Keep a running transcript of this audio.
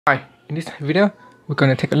In this video, we're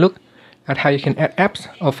going to take a look at how you can add apps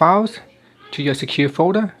or files to your secure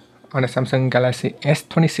folder on the Samsung Galaxy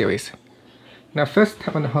S20 series. Now first,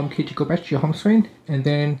 tap on the home key to go back to your home screen, and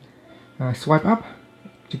then swipe up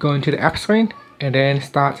to go into the app screen, and then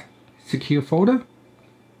start secure folder.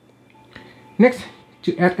 Next,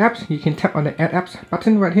 to add apps, you can tap on the add apps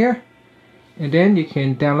button right here, and then you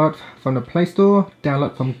can download from the Play Store,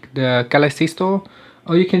 download from the Galaxy Store,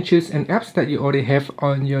 or you can choose an apps that you already have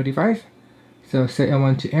on your device. So say I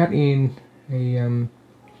want to add in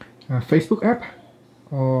a Facebook app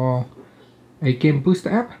or a game booster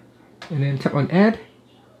app, and then tap on add,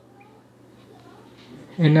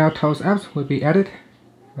 and now those apps will be added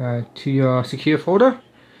to your secure folder.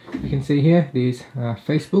 You can see here these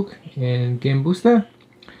Facebook and game booster.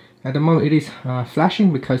 At the moment it is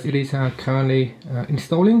flashing because it is currently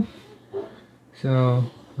installing, so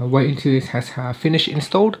wait until it has finished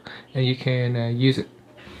installed and you can use it.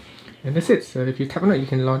 And that's it. So if you tap on it, you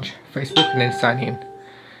can launch Facebook and then sign in.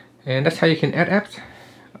 And that's how you can add apps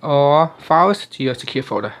or files to your secure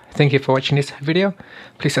folder. Thank you for watching this video.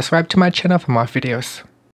 Please subscribe to my channel for more videos.